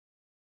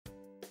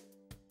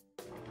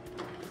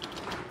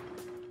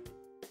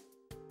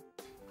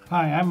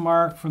Hi, I'm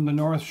Mark from the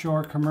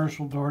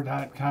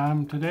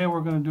NorthshoreCommercialDoor.com. Today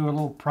we're going to do a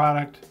little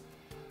product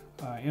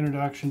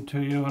introduction to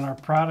you, and our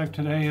product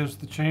today is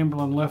the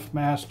Chamberlain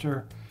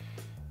Liftmaster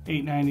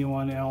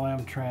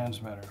 891LM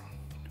transmitter.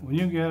 When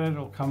you get it,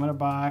 it'll come in a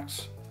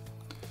box.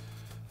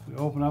 We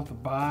open up the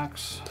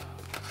box.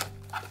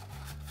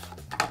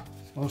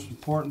 Most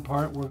important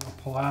part we're going to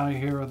pull out of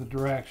here are the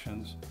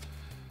directions.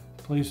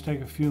 Please take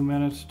a few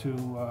minutes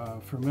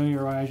to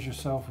familiarize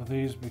yourself with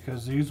these,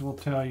 because these will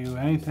tell you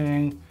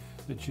anything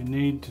that you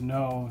need to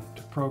know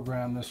to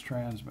program this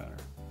transmitter,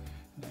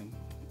 and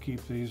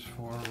keep these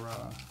for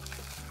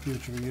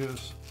future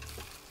use.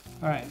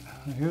 Alright,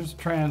 here's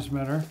the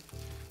transmitter.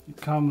 It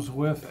comes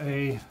with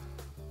a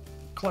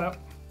clip.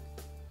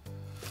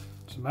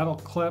 It's a metal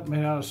clip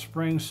made out of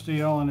spring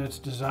steel, and it's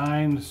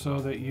designed so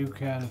that you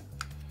can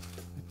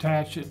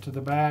attach it to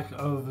the back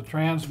of the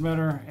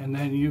transmitter, and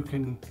then you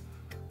can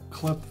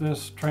clip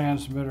this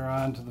transmitter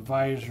onto the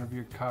visor of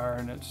your car,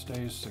 and it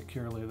stays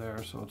securely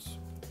there, so it's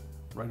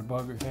right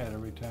above your head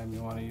every time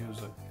you want to use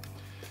it.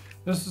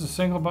 This is a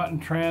single button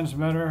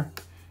transmitter.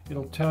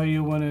 It'll tell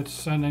you when it's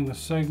sending the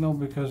signal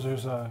because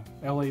there's a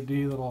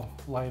LED that'll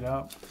light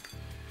up.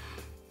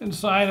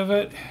 Inside of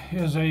it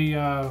is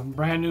a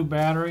brand new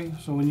battery,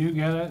 so when you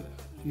get it,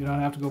 you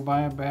don't have to go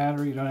buy a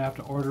battery, you don't have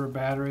to order a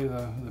battery.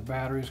 The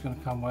battery is going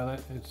to come with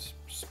it. It's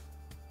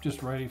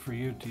just ready for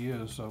you to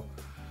use. So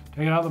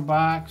take it out of the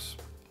box,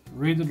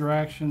 read the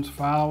directions,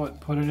 follow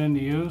it, put it into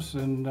use,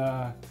 and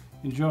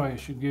enjoy. It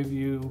should give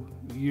you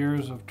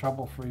years of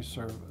trouble-free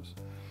service.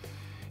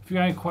 If you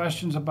got any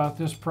questions about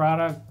this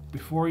product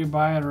before you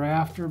buy it or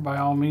after, by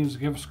all means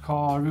give us a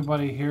call.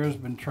 Everybody here has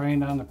been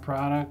trained on the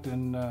product,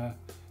 and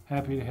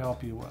happy to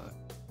help you with it.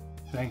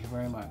 Thank you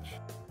very much.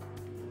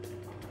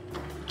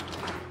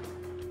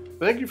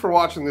 Thank you for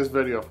watching this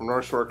video from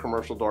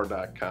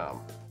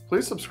NorthshoreCommercialDoor.com.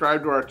 Please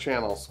subscribe to our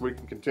channel so we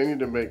can continue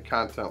to make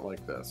content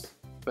like this.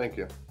 Thank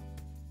you.